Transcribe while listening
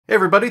Hey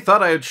everybody,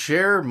 thought I'd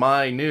share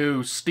my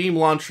new Steam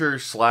launcher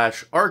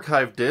slash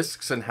archive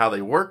discs and how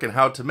they work and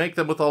how to make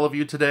them with all of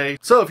you today.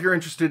 So if you're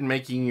interested in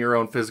making your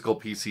own physical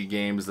PC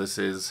games, this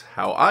is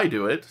how I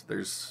do it.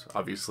 There's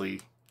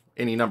obviously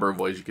any number of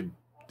ways you could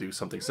do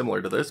something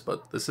similar to this,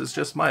 but this is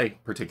just my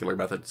particular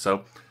method.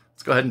 So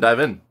let's go ahead and dive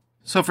in.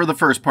 So for the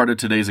first part of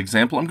today's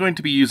example, I'm going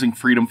to be using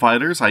Freedom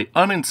Fighters. I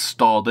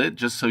uninstalled it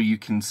just so you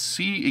can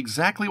see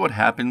exactly what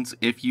happens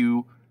if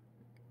you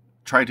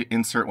try to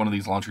insert one of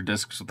these launcher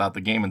discs without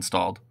the game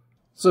installed.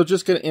 So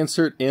just going to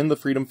insert in the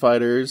Freedom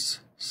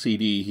Fighters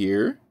CD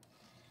here.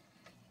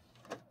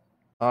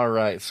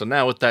 Alright, so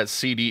now with that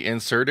CD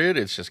inserted,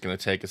 it's just going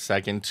to take a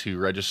second to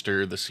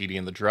register the CD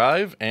in the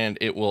drive, and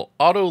it will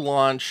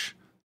auto-launch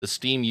the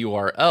Steam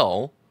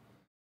URL.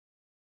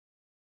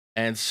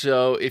 And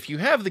so if you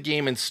have the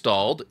game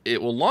installed,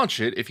 it will launch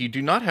it. If you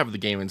do not have the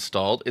game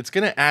installed, it's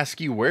going to ask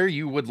you where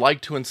you would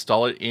like to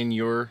install it in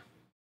your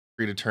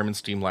predetermined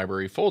Steam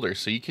library folder.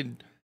 So you can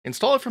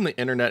install it from the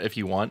internet if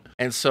you want.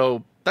 And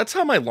so that's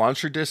how my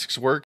launcher discs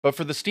work. But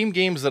for the Steam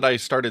games that I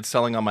started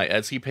selling on my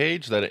Etsy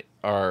page that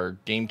are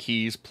game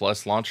keys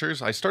plus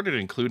launchers, I started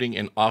including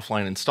an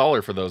offline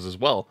installer for those as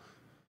well.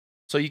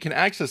 So you can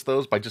access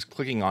those by just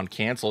clicking on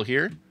cancel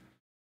here.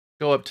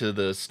 Go up to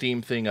the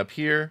Steam thing up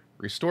here,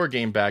 restore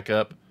game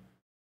backup,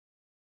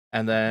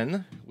 and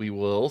then we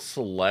will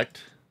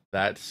select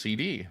that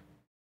CD.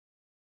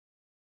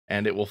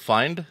 And it will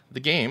find the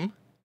game,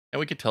 and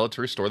we could tell it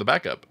to restore the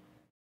backup.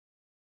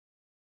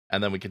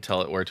 And then we could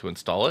tell it where to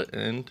install it,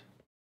 and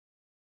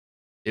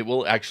it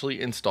will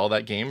actually install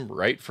that game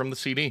right from the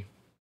CD.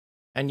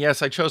 And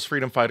yes, I chose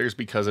Freedom Fighters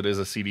because it is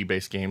a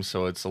CD-based game,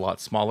 so it's a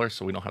lot smaller,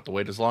 so we don't have to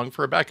wait as long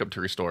for a backup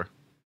to restore.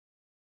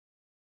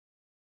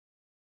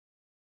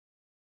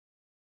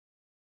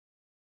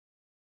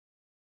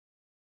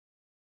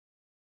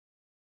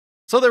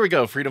 So there we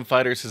go, Freedom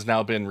Fighters has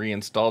now been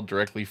reinstalled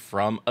directly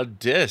from a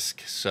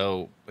disk.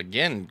 So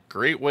again,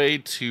 great way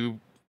to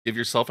give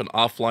yourself an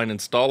offline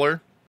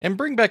installer and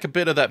bring back a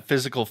bit of that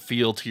physical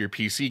feel to your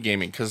PC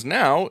gaming. Because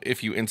now,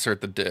 if you insert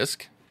the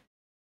disk,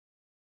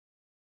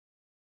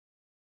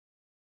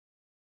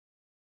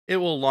 it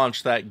will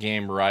launch that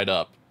game right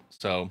up.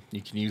 So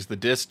you can use the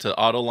disk to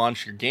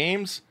auto-launch your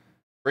games,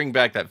 bring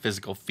back that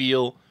physical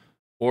feel,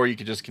 or you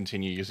could just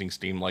continue using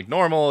Steam like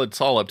normal.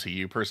 It's all up to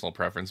you, personal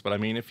preference. But I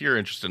mean, if you're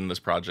interested in this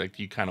project,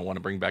 you kind of want to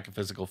bring back a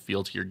physical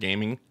feel to your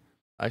gaming,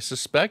 I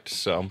suspect.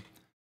 So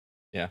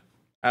yeah,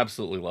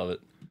 absolutely love it.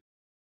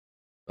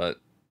 But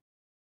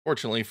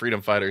fortunately,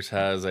 Freedom Fighters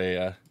has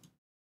a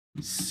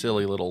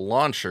silly little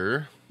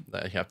launcher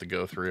that you have to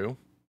go through.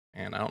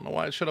 And I don't know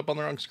why it showed up on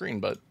the wrong screen,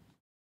 but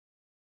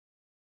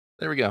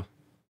there we go.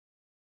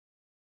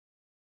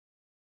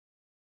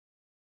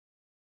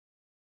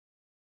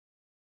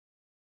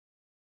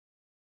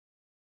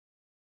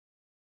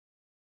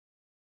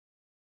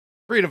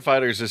 Freedom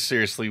Fighters is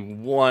seriously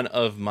one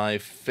of my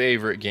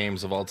favorite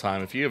games of all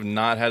time. If you have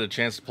not had a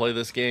chance to play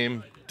this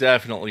game,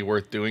 definitely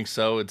worth doing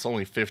so. It's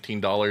only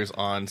 $15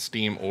 on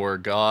Steam or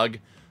GOG.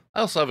 I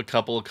also have a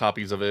couple of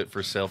copies of it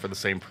for sale for the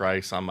same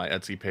price on my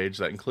Etsy page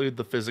that include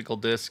the physical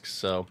discs.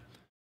 So,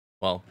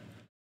 well,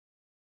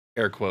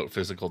 air quote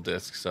physical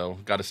discs. So,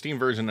 got a Steam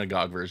version and a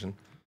GOG version.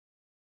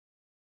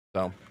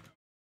 So,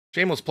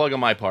 shameless plug on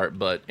my part,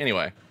 but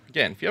anyway,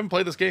 again, if you haven't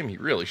played this game, you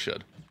really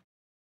should.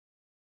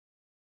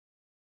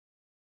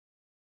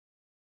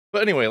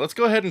 But anyway, let's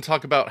go ahead and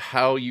talk about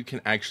how you can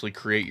actually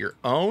create your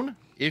own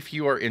if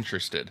you are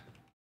interested.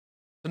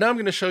 So now I'm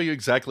going to show you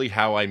exactly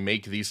how I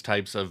make these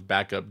types of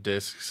backup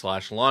discs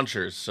slash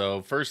launchers.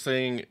 So first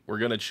thing, we're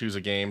going to choose a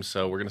game.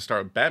 So we're going to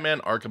start with Batman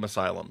Arkham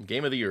Asylum,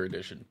 Game of the Year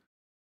Edition.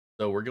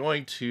 So we're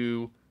going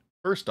to,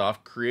 first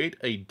off, create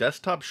a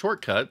desktop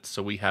shortcut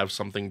so we have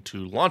something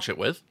to launch it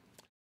with.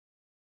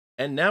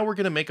 And now we're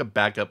going to make a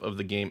backup of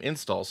the game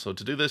install. So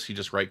to do this, you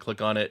just right click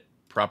on it,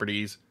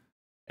 Properties,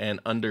 and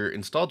under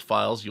installed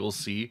files, you'll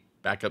see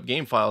backup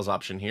game files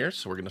option here.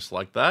 So we're going to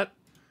select that.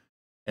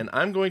 And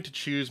I'm going to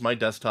choose my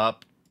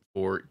desktop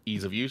for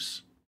ease of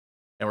use.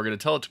 And we're going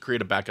to tell it to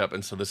create a backup.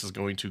 And so this is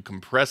going to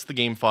compress the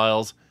game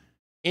files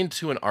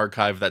into an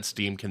archive that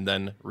Steam can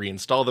then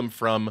reinstall them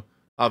from.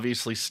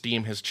 Obviously,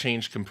 Steam has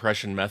changed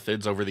compression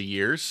methods over the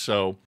years.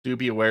 So do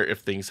be aware if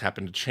things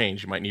happen to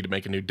change. You might need to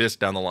make a new disk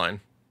down the line.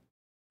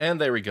 And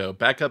there we go,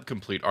 backup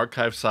complete,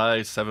 archive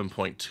size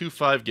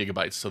 7.25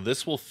 gigabytes. So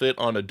this will fit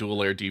on a dual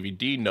layer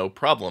DVD, no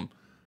problem.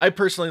 I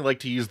personally like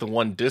to use the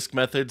one disc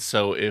method,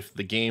 so if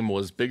the game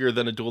was bigger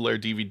than a dual layer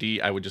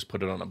DVD, I would just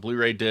put it on a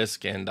Blu-ray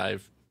disc, and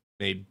I've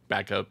made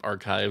backup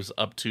archives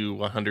up to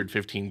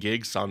 115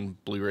 gigs on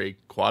Blu-ray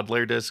Quad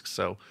layer discs,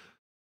 so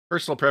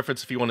personal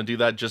preference, if you want to do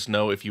that, just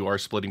know if you are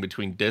splitting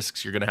between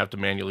discs, you're going to have to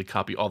manually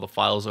copy all the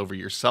files over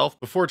yourself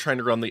before trying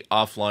to run the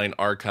offline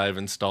archive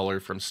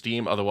installer from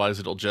Steam. Otherwise,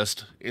 it'll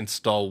just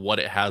install what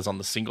it has on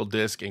the single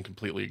disc and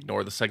completely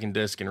ignore the second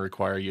disc and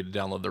require you to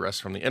download the rest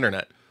from the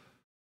internet.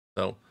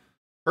 So,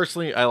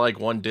 personally, I like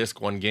one disc,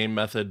 one game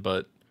method,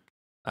 but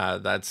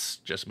that's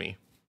just me.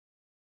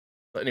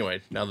 But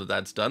anyway, now that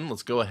that's done,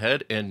 let's go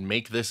ahead and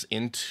make this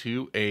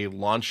into a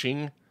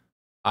launching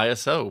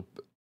ISO.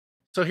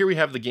 So here we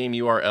have the game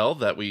URL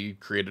that we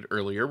created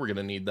earlier. We're going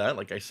to need that,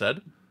 like I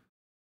said.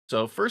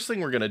 So first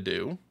thing we're going to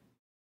do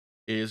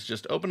is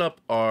just open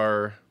up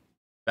our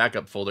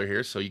backup folder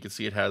here. So you can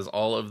see it has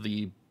all of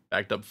the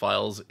backed up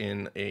files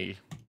in a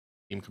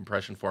theme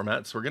compression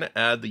format. So we're going to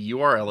add the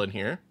URL in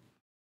here.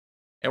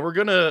 And we're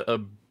going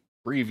to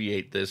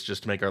abbreviate this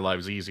just to make our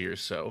lives easier.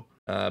 So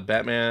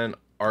Batman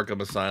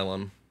Arkham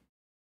Asylum.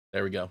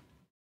 There we go.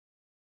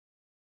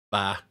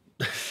 Bah.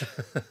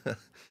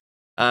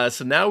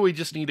 So now we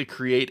just need to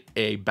create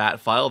a bat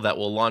file that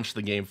will launch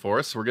the game for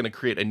us. So we're going to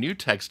create a new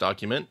text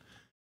document.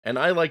 And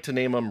I like to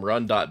name them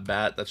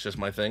run.bat. That's just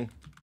my thing.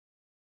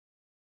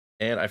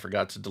 And I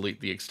forgot to delete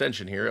the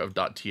extension here of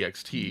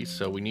 .txt.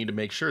 So we need to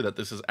make sure that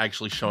this is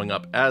actually showing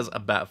up as a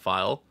bat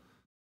file.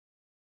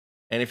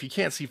 And if you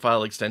can't see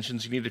file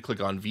extensions, you need to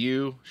click on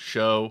View,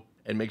 Show,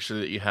 and make sure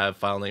that you have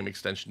file name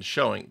extensions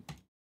showing.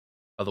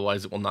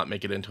 Otherwise, it will not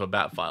make it into a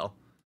bat file.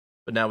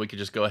 But now we could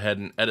just go ahead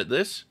and edit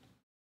this.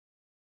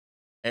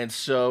 And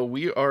so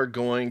we are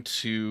going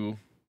to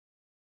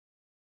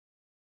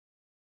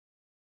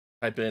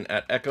type in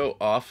at echo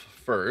off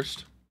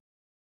first.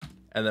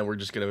 And then we're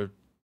just going to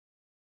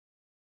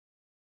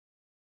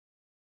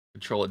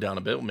control it down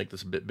a bit. We'll make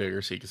this a bit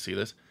bigger so you can see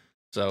this.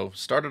 So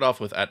start it off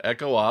with at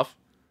echo off.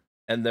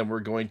 And then we're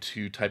going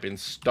to type in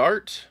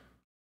start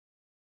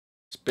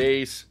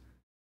space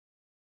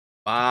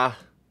ba.url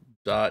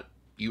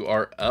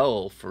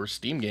for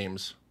Steam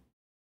games.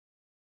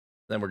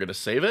 Then we're going to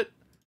save it,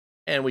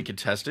 and we can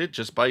test it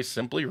just by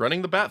simply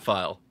running the bat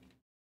file.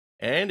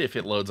 And if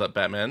it loads up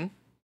Batman,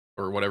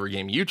 or whatever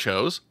game you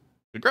chose,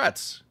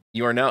 congrats!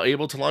 You are now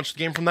able to launch the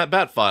game from that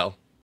bat file.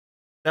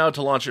 Now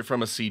to launch it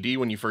from a CD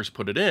when you first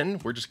put it in,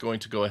 we're just going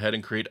to go ahead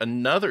and create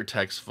another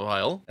text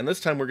file, and this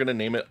time we're going to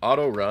name it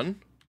autorun.inf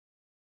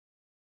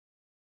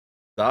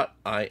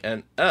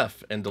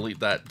and delete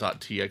that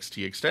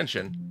 .txt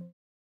extension.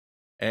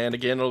 And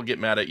again, it'll get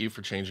mad at you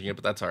for changing it,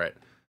 but that's all right.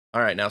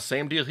 All right, now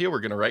same deal here.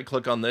 We're going to right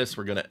click on this.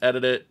 We're going to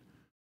edit it.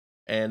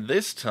 And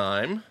this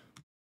time,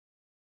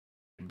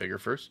 bigger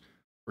first,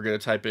 we're going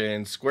to type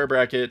in square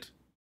bracket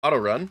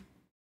autorun.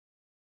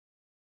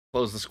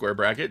 Close the square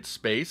bracket,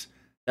 space.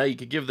 Now you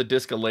could give the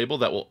disk a label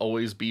that will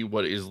always be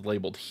what is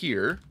labeled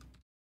here,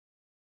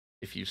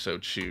 if you so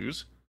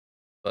choose.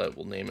 But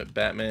we'll name it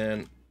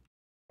Batman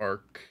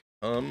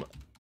Arkham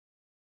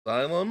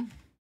Asylum.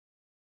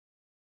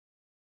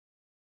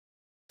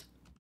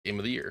 Game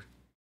of the year.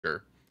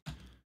 Sure.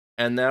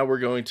 And now we're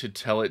going to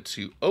tell it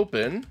to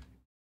open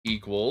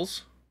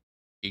equals,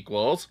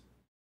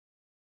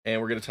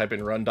 and we're going to type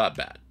in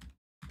run.bat.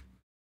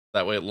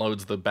 That way it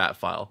loads the bat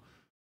file.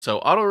 So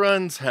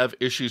autoruns have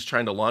issues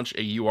trying to launch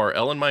a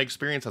URL in my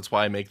experience. That's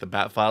why I make the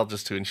bat file,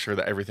 just to ensure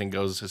that everything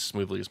goes as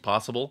smoothly as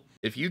possible.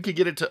 If you could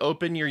get it to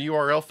open your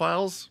URL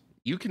files,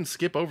 you can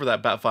skip over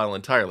that bat file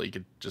entirely. You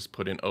could just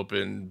put in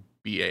open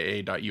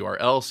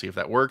baa.url, see if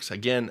that works.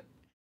 Again,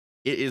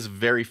 it is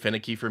very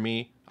finicky for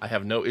me. I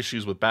have no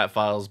issues with bat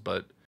files,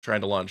 but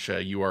trying to launch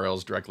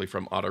URLs directly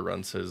from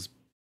autoruns has,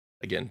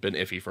 again, been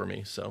iffy for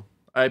me. So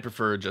I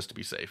prefer just to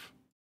be safe.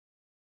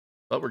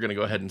 But we're going to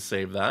go ahead and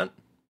save that.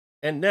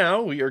 And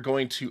now we are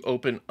going to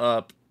open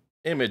up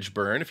Image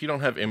Burn. If you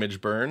don't have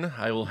Image Burn,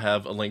 I will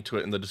have a link to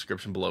it in the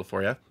description below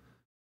for you.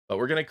 But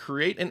we're going to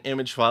create an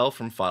image file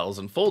from files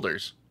and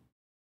folders.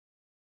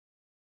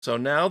 So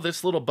now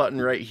this little button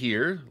right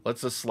here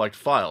lets us select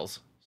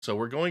files. So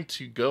we're going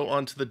to go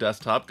onto the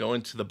desktop, go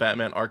into the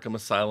Batman Arkham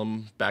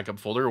Asylum backup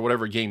folder, or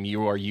whatever game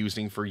you are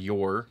using for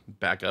your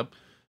backup.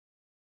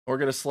 We're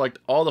going to select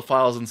all the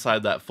files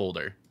inside that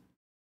folder.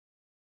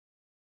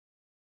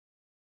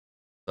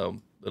 So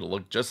it'll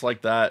look just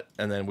like that,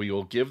 and then we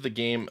will give the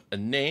game a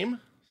name.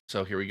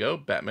 So here we go,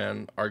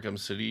 Batman Arkham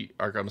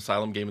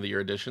Asylum Game of the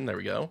Year Edition. There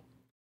we go.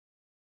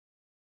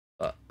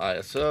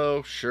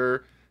 ISO,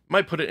 sure.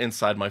 Might put it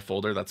inside my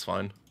folder, that's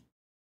fine.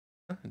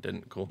 It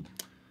didn't, cool.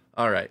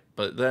 All right,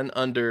 but then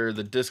under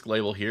the disk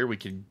label here, we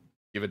could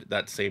give it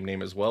that same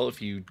name as well if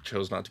you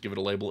chose not to give it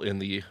a label in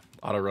the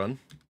autorun.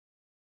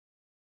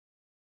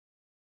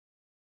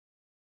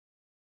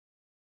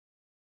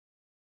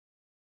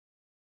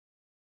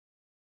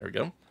 There we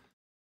go.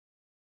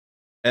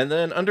 And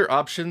then under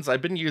options,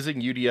 I've been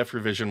using UDF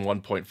revision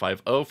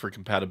 1.50 for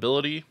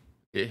compatibility.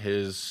 It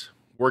has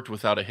worked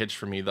without a hitch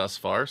for me thus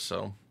far,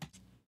 so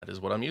that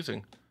is what I'm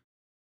using.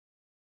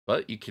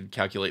 But you can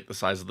calculate the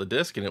size of the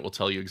disc, and it will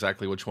tell you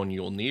exactly which one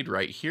you will need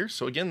right here.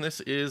 So again,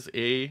 this is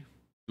a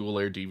dual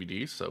layer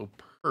DVD, so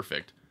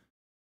perfect.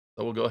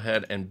 So we'll go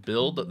ahead and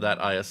build that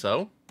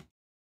ISO.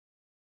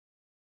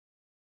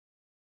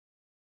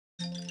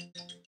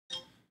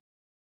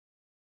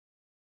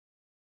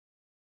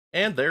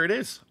 And there it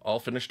is, all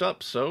finished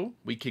up. So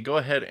we could go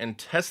ahead and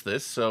test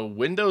this. So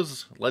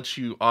Windows lets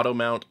you auto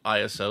mount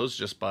ISOs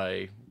just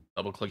by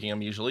double clicking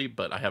them usually,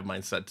 but I have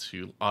mine set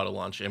to auto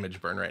launch Image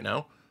Burn right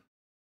now.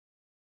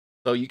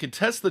 So you could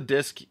test the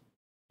disk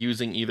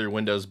using either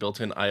Windows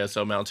built-in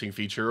ISO mounting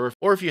feature,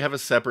 or if you have a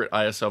separate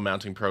ISO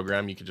mounting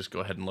program, you could just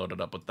go ahead and load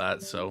it up with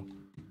that. So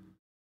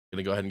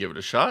Gonna go ahead and give it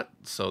a shot.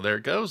 So there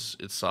it goes.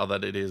 It saw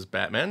that it is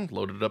Batman,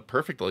 loaded up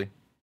perfectly.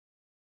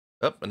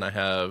 And I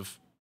have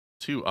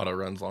 2 auto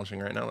runs launching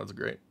right now. That's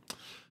great.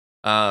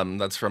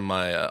 That's from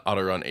my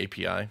auto run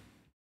API.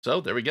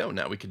 So there we go.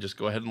 Now we can just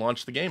go ahead and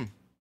launch the game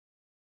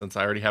since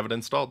I already have it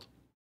installed.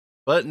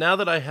 But now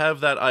that I have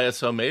that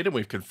ISO made and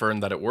we've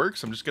confirmed that it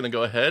works, I'm just going to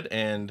go ahead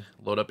and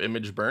load up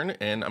image burn,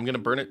 and I'm going to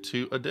burn it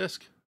to a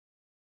disk.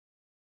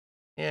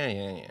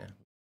 Yeah.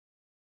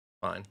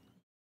 Fine.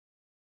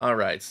 All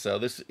right, so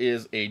this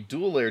is a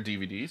dual layer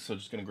DVD, so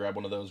just going to grab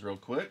one of those real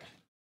quick.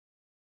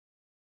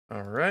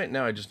 All right,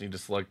 now I just need to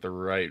select the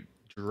right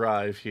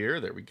drive here.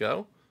 There we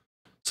go.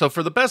 So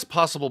for the best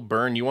possible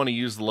burn, you want to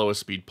use the lowest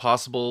speed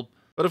possible,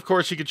 but of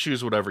course you could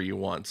choose whatever you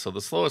want. So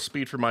the slowest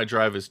speed for my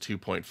drive is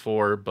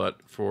 2.4, but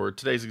for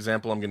today's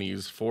example, I'm going to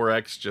use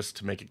 4x just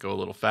to make it go a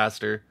little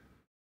faster,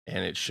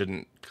 and it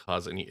shouldn't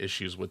cause any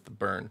issues with the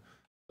burn.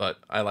 But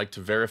I like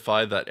to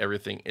verify that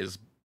everything is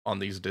on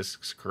these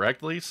disks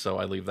correctly, so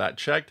I leave that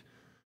checked.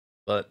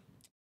 But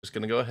just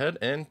going to go ahead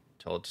and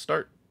tell it to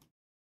start.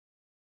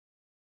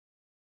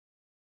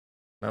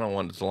 I don't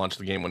want it to launch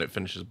the game when it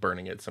finishes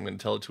burning it, so I'm going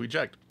to tell it to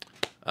eject.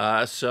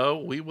 So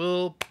we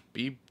will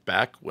be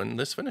back when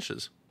this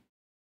finishes.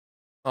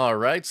 All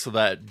right, so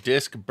that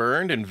disk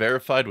burned and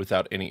verified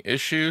without any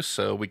issues,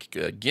 so we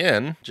could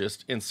again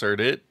just insert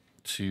it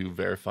to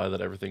verify that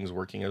everything's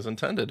working as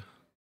intended.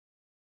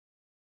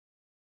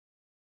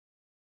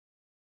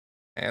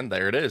 And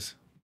there it is.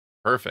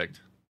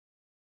 Perfect.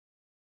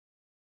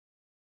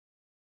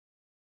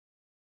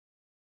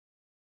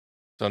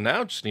 So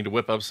now just need to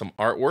whip up some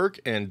artwork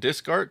and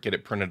disc art, get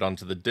it printed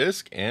onto the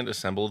disc, and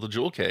assemble the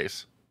jewel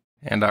case.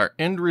 And our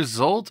end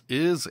result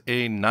is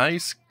a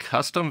nice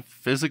custom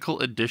physical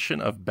edition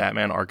of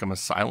Batman Arkham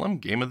Asylum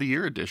Game of the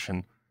Year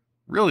edition.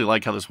 Really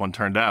like how this one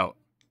turned out.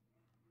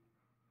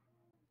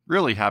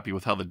 Really happy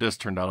with how the disc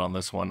turned out on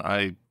this one.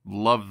 I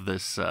love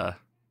this.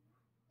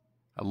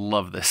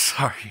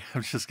 Sorry,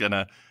 I'm just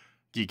gonna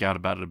geek out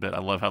about it a bit. I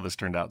love how this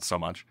turned out so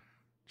much.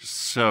 Just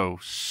so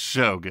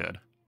good.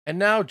 And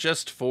now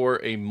just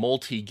for a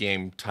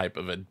multi-game type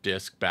of a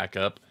disc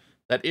backup,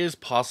 that is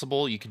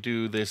possible. You could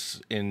do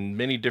this in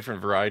many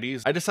different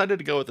varieties. I decided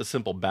to go with a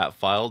simple bat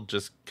file,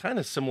 just kind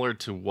of similar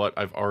to what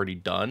I've already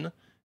done,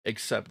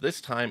 except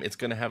this time it's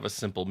going to have a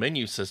simple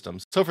menu system.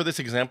 So for this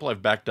example,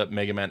 I've backed up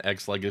Mega Man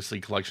X Legacy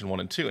Collection 1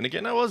 and 2. And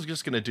again, I was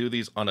just going to do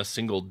these on a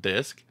single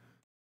disc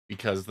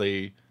because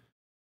they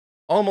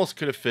almost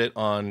could have fit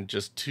on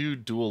just 2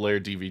 dual layer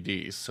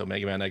DVDs. So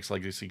Mega Man X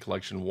Legacy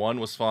Collection 1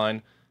 was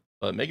fine.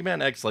 But Mega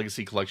Man X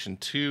Legacy Collection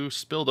 2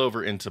 spilled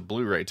over into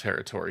Blu-ray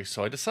territory,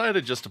 so I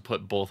decided just to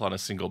put both on a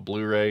single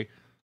Blu-ray,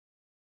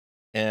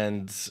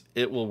 and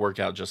it will work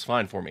out just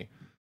fine for me.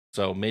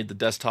 So made the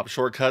desktop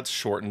shortcuts,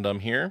 shortened them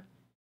here,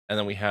 and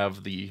then we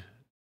have the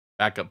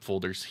backup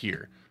folders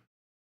here.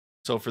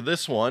 So for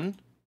this one,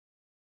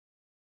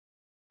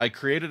 I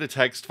created a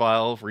text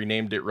file,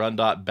 renamed it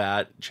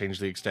run.bat,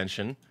 changed the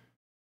extension,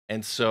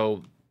 and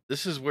so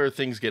this is where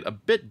things get a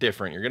bit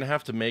different. You're going to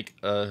have to make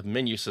a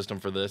menu system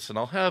for this, and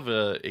I'll have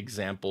an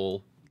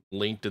example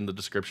linked in the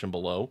description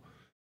below.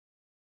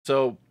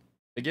 So,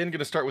 again, going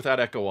to start with that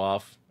echo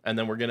off, and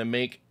then we're going to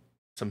make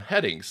some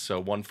headings.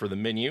 So, one for the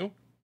menu,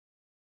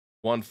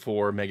 one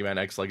for Mega Man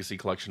X Legacy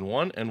Collection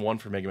 1, and one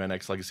for Mega Man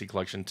X Legacy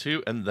Collection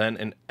 2, and then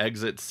an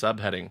exit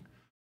subheading.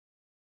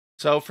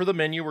 So, for the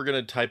menu, we're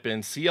going to type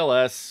in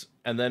CLS,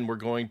 and then we're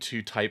going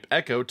to type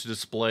echo to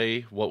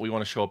display what we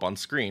want to show up on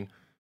screen.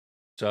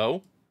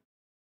 So,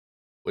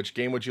 which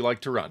game would you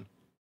like to run?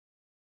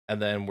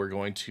 And then we're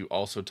going to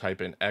also type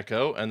in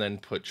echo and then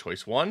put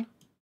choice 1,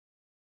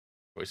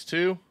 choice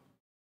 2,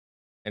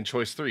 and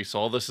choice 3. So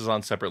all this is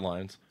on separate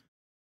lines.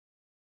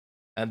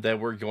 And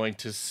then we're going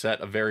to set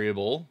a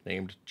variable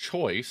named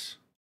choice.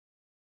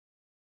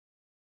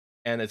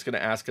 And it's going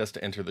to ask us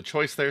to enter the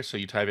choice there. So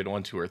you type in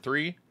 1, 2, or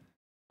 3.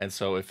 And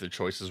so if the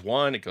choice is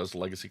 1, it goes to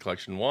Legacy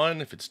Collection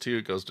 1. If it's 2,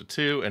 it goes to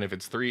 2. And if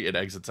it's 3, it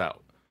exits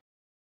out.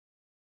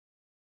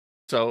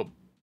 So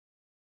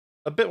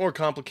a bit more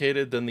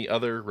complicated than the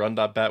other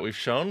run.bat we've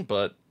shown,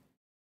 but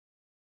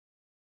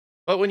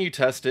when you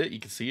test it, you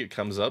can see it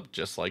comes up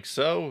just like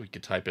so. You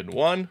can type in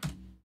 1,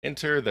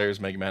 enter, there's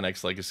Mega Man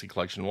X Legacy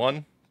Collection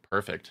 1.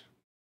 Perfect.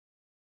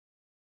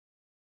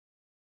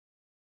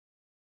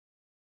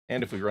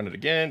 And if we run it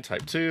again,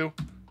 type 2.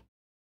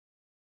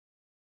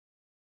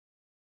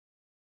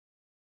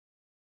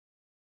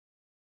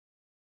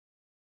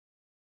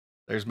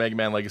 There's Mega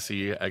Man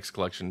Legacy X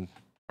Collection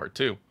Part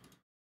 2.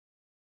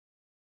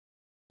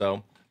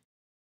 So,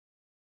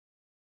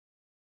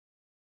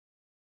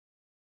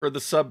 for the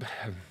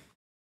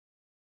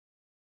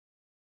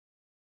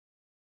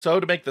so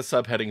to make the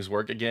subheadings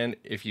work, again,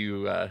 if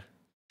you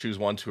choose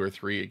 1, 2, or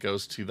 3, it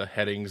goes to the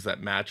headings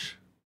that match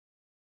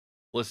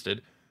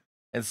listed.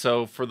 And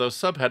so for those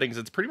subheadings,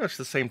 it's pretty much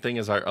the same thing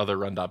as our other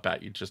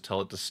run.bat. You just tell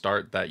it to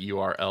start that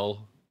URL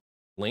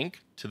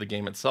link to the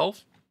game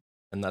itself,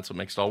 and that's what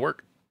makes it all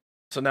work.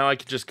 So now I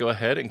could just go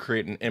ahead and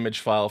create an image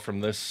file from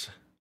this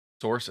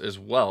source as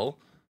well.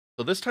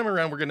 So this time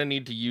around, we're going to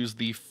need to use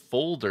the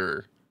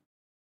folder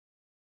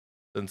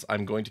since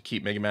I'm going to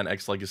keep Mega Man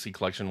X Legacy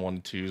Collection 1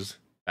 and 2's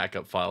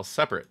backup files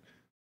separate.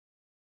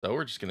 So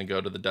we're just going to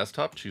go to the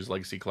desktop, choose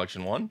Legacy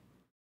Collection 1. And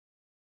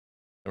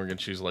we're going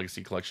to choose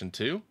Legacy Collection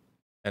 2.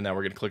 And now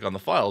we're going to click on the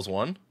Files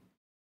one.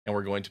 And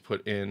we're going to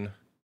put in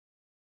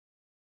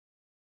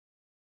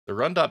the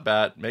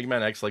run.bat, Mega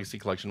Man X Legacy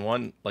Collection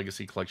 1,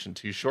 Legacy Collection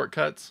 2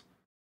 shortcuts.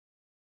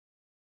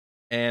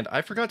 And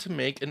I forgot to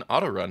make an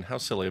auto run. How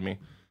silly of me.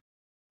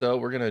 So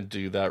we're going to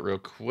do that real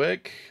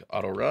quick.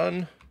 Auto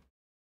run.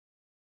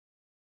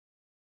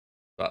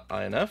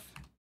 .inf.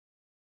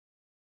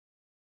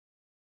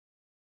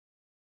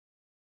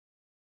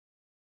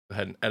 Go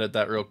ahead and edit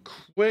that real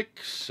quick.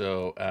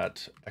 So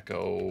at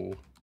echo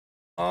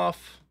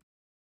off,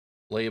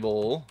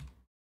 label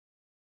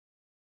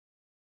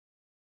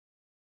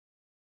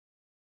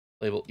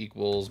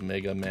equals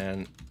Mega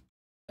Man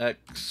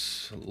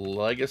X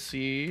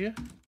Legacy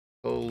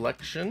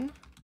Collection.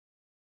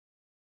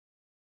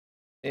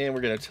 And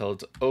we're going to tell it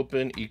to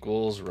open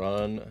equals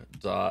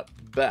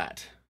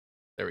run.bat.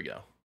 There we go.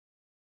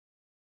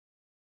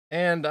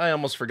 And I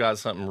almost forgot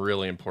something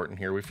really important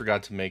here. We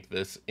forgot to make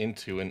this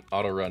into an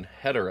auto run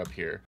header up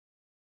here.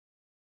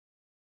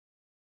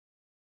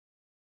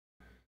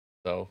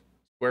 So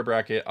square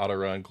bracket, auto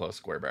run, close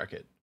square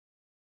bracket.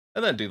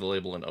 And then do the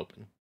label and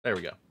open. There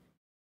we go.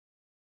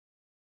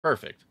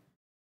 Perfect.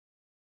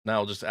 Now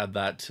I'll just add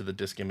that to the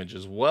disk image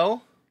as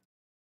well.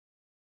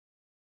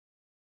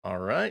 All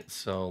right,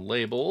 so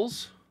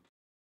labels.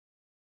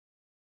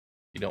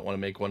 You don't want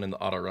to make one in the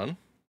auto run.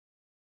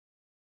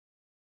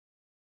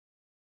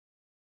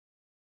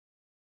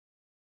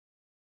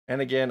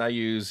 And again, I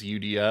use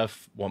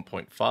UDF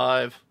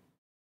 1.5.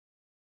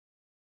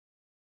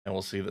 And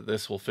we'll see that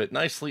this will fit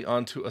nicely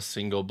onto a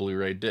single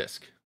Blu-ray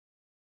disc.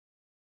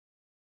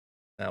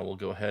 Now we'll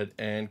go ahead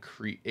and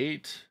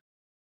create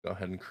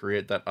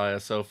that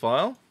ISO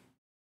file.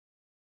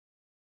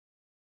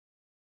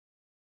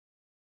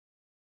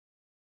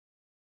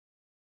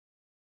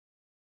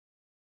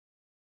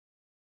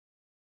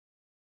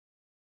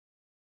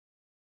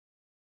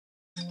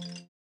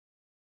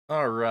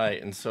 All right,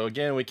 and so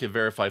again, we can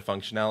verify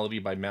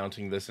functionality by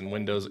mounting this in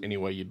Windows any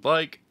way you'd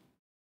like.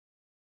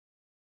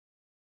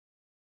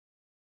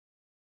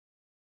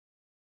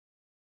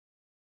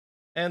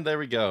 And there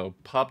we go,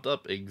 popped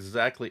up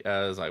exactly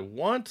as I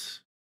want.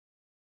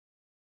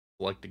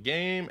 Select the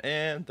game,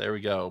 and there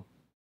we go.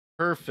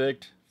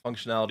 Perfect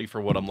functionality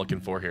for what I'm looking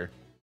for here.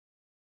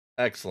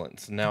 Excellent,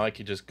 so now I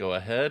can just go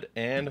ahead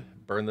and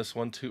burn this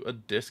one to a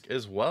disk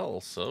as well.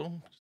 So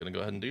I'm just gonna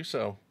go ahead and do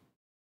so.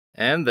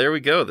 And there we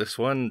go. This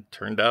one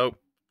turned out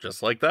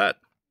just like that.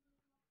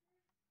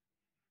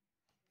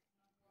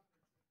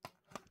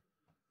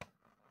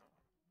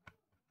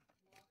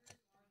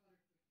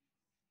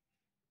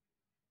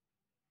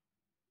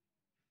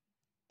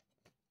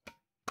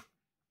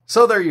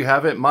 So there you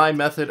have it, my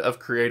method of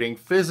creating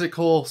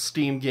physical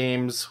Steam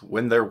games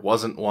when there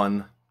wasn't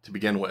one to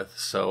begin with.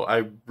 So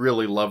I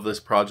really love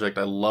this project.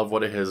 I love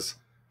what it has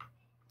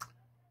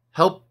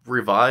helped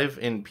revive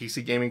in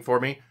PC gaming for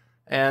me.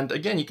 And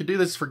again, you can do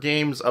this for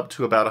games up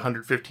to about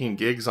 115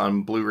 gigs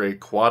on Blu-ray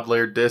Quad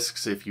layer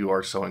discs if you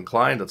are so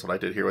inclined. That's what I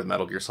did here with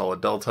Metal Gear Solid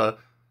Delta.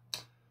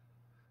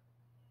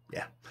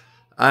 Yeah,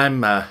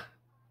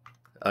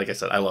 like I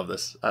said, I love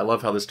this. I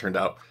love how this turned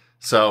out.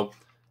 So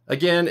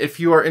again, if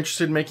you are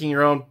interested in making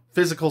your own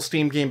physical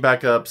Steam game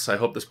backups, I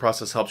hope this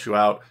process helps you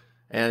out.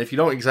 And if you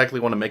don't exactly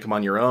want to make them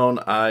on your own,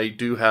 I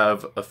do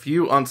have a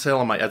few on sale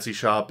on my Etsy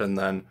shop, and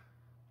then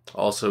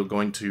also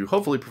going to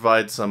hopefully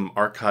provide some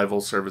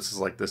archival services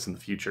like this in the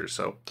future.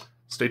 So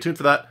stay tuned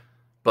for that.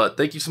 But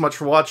thank you so much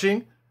for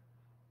watching.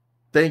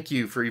 Thank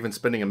you for even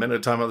spending a minute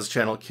of time on this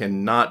channel.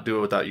 Cannot do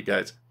it without you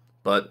guys.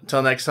 But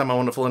until next time, my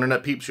wonderful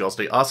internet peeps, you all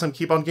stay awesome,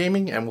 keep on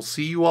gaming, and we'll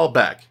see you all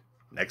back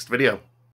next video.